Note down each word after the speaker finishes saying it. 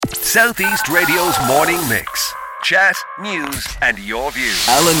Southeast Radio's morning mix. Chat, news and your views.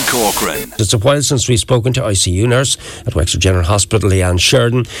 Alan Corcoran. It's a while since we've spoken to ICU nurse at Wexford General Hospital, Leanne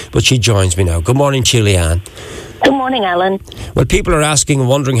Sheridan, but she joins me now. Good morning to you, Leanne. Good morning, Alan. Well, people are asking and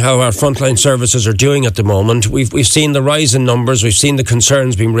wondering how our frontline services are doing at the moment. We've seen the rise in numbers, we've seen the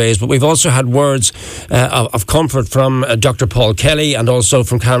concerns being raised, but we've also had words of comfort from Dr. Paul Kelly and also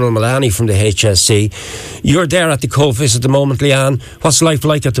from Carol Mullaney from the HSC. You're there at the COFIS at the moment, Leanne. What's life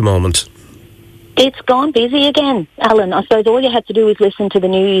like at the moment? It's gone busy again, Alan. I suppose all you have to do is listen to the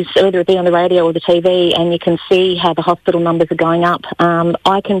news, whether it be on the radio or the TV, and you can see how the hospital numbers are going up.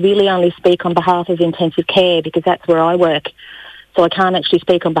 I can really only speak on behalf of intensive care because that's where I work. So I can't actually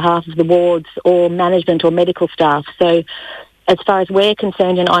speak on behalf of the wards or management or medical staff. So as far as we're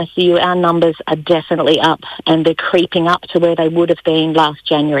concerned in ICU, our numbers are definitely up, and they're creeping up to where they would have been last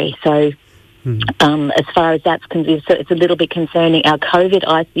January. So as far as that's concerned, so it's a little bit concerning. Our COVID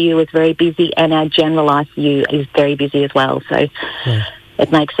ICU is very busy, and our general ICU is very busy as well. So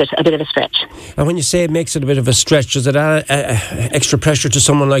it makes it a bit of a stretch. And when you say it makes it a bit of a stretch, does it add extra pressure to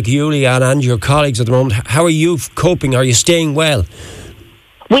someone like you, Leanne, and your colleagues at the moment? How are you coping? Are you staying well?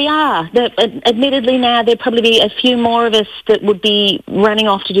 We are. Admittedly now, there'll probably be a few more of us that would be running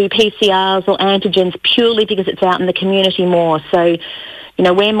off to do PCRs or antigens purely because it's out in the community more. So, you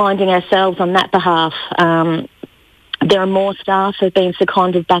know, we're minding ourselves on that behalf. There are more staff who have been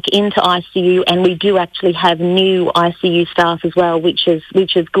seconded back into ICU, and we do actually have new ICU staff as well, which is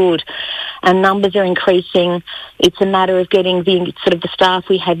good. And numbers are increasing. It's a matter of getting the staff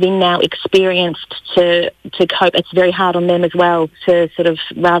we have in now experienced to cope. It's very hard on them as well to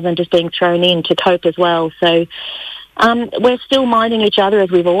rather than just being thrown in, to cope as well. So we're still minding each other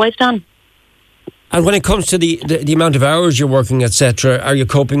as we've always done. And when it comes to the amount of hours you're working, etc., are you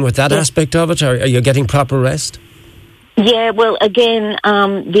coping with that aspect of it? Are you getting proper rest? Yeah, well, again,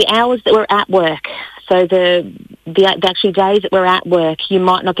 the hours that we're at work, so the actually days that we're at work, you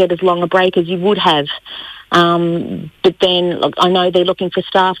might not get as long a break as you would have. But then, look, I know they're looking for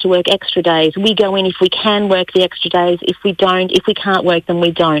staff to work extra days. We go in if we can work the extra days. If we can't work them,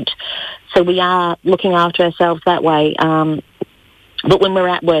 we don't. So we are looking after ourselves that way. But when we're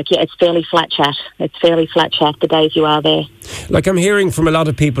at work, it's fairly flat chat. It's fairly flat chat the days you are there. Like, I'm hearing from a lot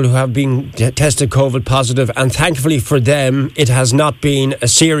of people who have been tested COVID positive, and thankfully for them, it has not been a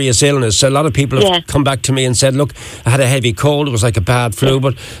serious illness. So a lot of people have come back to me and said, look, I had a heavy cold, it was like a bad flu,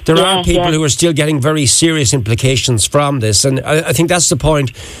 but there are people who are still getting very serious implications from this. And I think that's the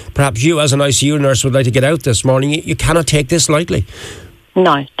point. Perhaps you, as an ICU nurse, would like to get out this morning. You cannot take this lightly.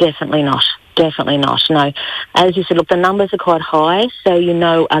 No, definitely not. Definitely not, no. As you said, look, the numbers are quite high, so you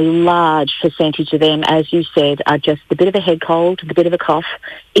know a large percentage of them, as you said, are just the bit of a head cold, the bit of a cough.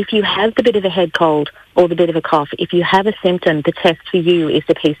 If you have the bit of a head cold or the bit of a cough, if you have a symptom, the test for you is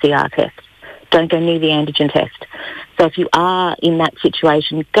the PCR test. Don't go near the antigen test. So if you are in that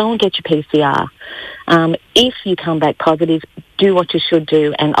situation, go and get your PCR. If you come back positive, do what you should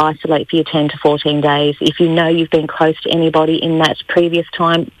do and isolate for your 10 to 14 days. If you know you've been close to anybody in that previous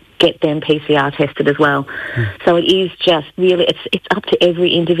time, get them PCR tested as well. So it is just really, it's up to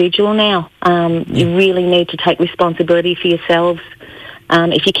every individual now. You really need to take responsibility for yourselves.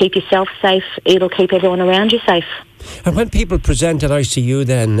 If you keep yourself safe, it'll keep everyone around you safe. And when people present at ICU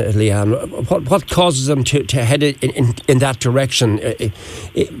then, Leanne, what causes them to head in that direction?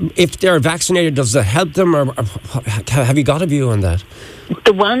 If they're vaccinated, does that help them, or have you got a view on that?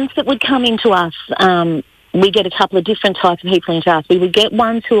 The ones that would come into us, we get a couple of different types of people into us. We would get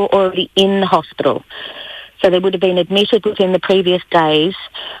ones who are already in the hospital. So they would have been admitted within the previous days.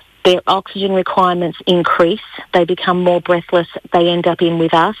 Their oxygen requirements increase. They become more breathless. They end up in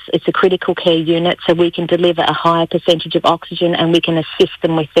with us. It's a critical care unit, so we can deliver a higher percentage of oxygen and we can assist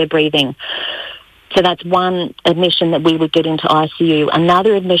them with their breathing. So that's one admission that we would get into ICU.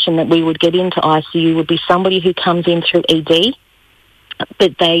 Another admission that we would get into ICU would be somebody who comes in through ED,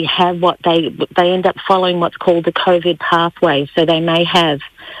 but they have they end up following what's called the COVID pathway. So they may have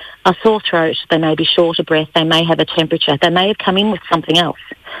a sore throat, they may be short of breath, they may have a temperature, they may have come in with something else.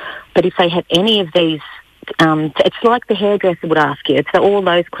 But if they have any of these, it's like the hairdresser would ask you. It's all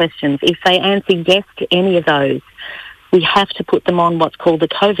those questions. If they answer yes to any of those, we have to put them on what's called the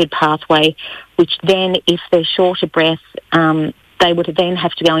COVID pathway, which then, if they're short of breath, they would then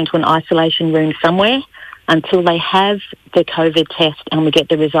have to go into an isolation room somewhere until they have the COVID test and we get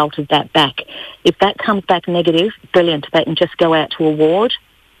the result of that back. If that comes back negative, brilliant, they can just go out to a ward,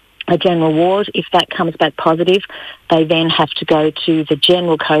 a general ward. If that comes back positive, they then have to go to the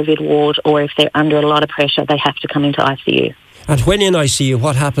general COVID ward, or if they're under a lot of pressure, they have to come into ICU. And when in ICU,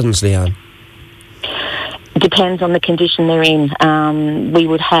 what happens, Leanne? depends on the condition they're in. We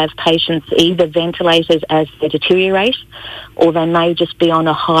would have patients either ventilated as they deteriorate, or they may just be on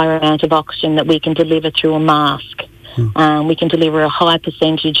a higher amount of oxygen that we can deliver through a mask. We can deliver a high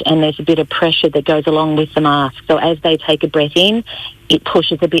percentage, and there's a bit of pressure that goes along with the mask. So as they take a breath in, it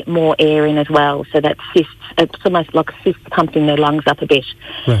pushes a bit more air in as well. So that it's almost like a cyst pumping their lungs up a bit.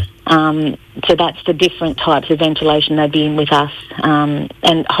 Right. So that's the different types of ventilation they'd be in with us.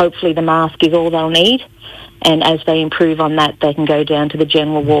 And hopefully the mask is all they'll need. And as they improve on that, they can go down to the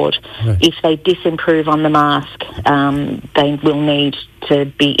general ward. Right. If they disimprove on the mask, they will need to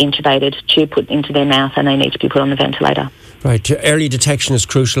be intubated, tube put into their mouth, and they need to be put on the ventilator. Right. Early detection is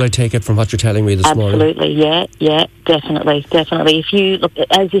crucial, I take it, from what you're telling me this morning. Absolutely, yeah, definitely. If you look,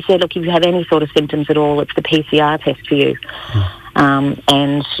 as you said, if you have any sort of symptoms at all, it's the PCR test for you.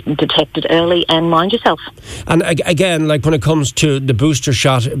 And detect it early and mind yourself. And again, like when it comes to the booster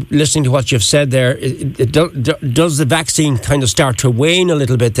shot, listening to what you've said there, does the vaccine kind of start to wane a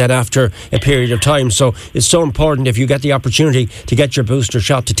little bit then after a period of time? So it's so important, if you get the opportunity to get your booster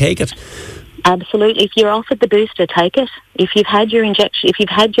shot, to take it. Absolutely. If you're offered the booster, take it. If you've had your injection, if you've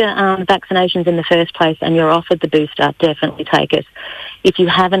had your vaccinations in the first place and you're offered the booster, definitely take it. If you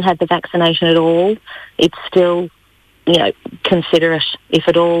haven't had the vaccination at all, it's still, consider it. If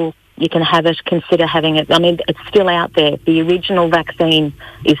at all you can have it, consider having it. I mean, it's still out there. The original vaccine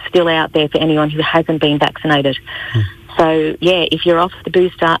is still out there for anyone who hasn't been vaccinated. So, if you're offered the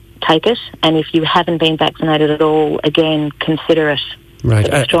booster, take it. And if you haven't been vaccinated at all, again, consider it.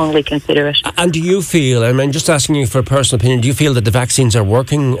 Right. Strongly consider it. And do you feel, I'm just asking you for a personal opinion, do you feel that the vaccines are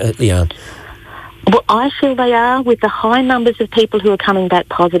working, Leanne? Well, I feel they are, with the high numbers of people who are coming back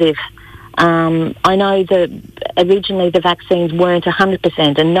positive. I know that originally the vaccines weren't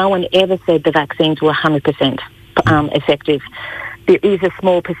 100%, and no one ever said the vaccines were 100% effective. There is a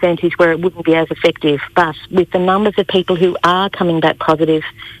small percentage where it wouldn't be as effective, but with the numbers of people who are coming back positive,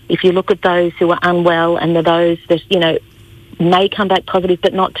 if you look at those who are unwell and those that, may come back positive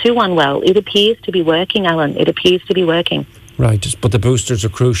but not too unwell, it appears to be working, Alan. It appears to be working. Right, but the boosters are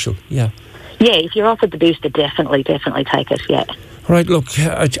crucial, yeah. Yeah, if you're offered the booster, definitely take it, yeah. All right, look,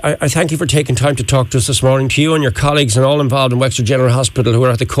 I thank you for taking time to talk to us this morning, to you and your colleagues and all involved in Wexford General Hospital who are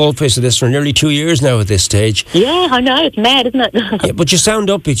at the coalface of this for nearly 2 years now at this stage. Yeah, I know, it's mad, isn't it? Yeah, but you sound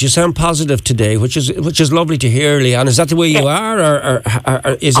upbeat, you sound positive today, which is lovely to hear, Leanne. Is that the way you are, or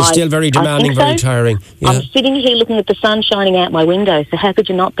is it still very demanding, very tiring? Yeah. I'm sitting here looking at the sun shining out my window, so how could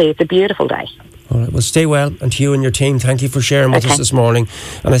you not be? It's a beautiful day. All right, well, stay well, and to you and your team, thank you for sharing with us this morning.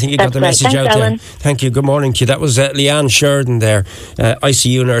 And I think you got the message out there. Thank you. Good morning to you. That was Leanne Sheridan there,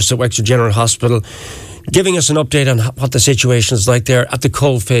 ICU nurse at Wexford General Hospital, giving us an update on what the situation is like there at the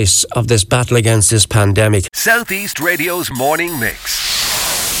coalface of this battle against this pandemic. Southeast Radio's morning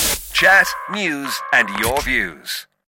mix. Chat, news, and your views.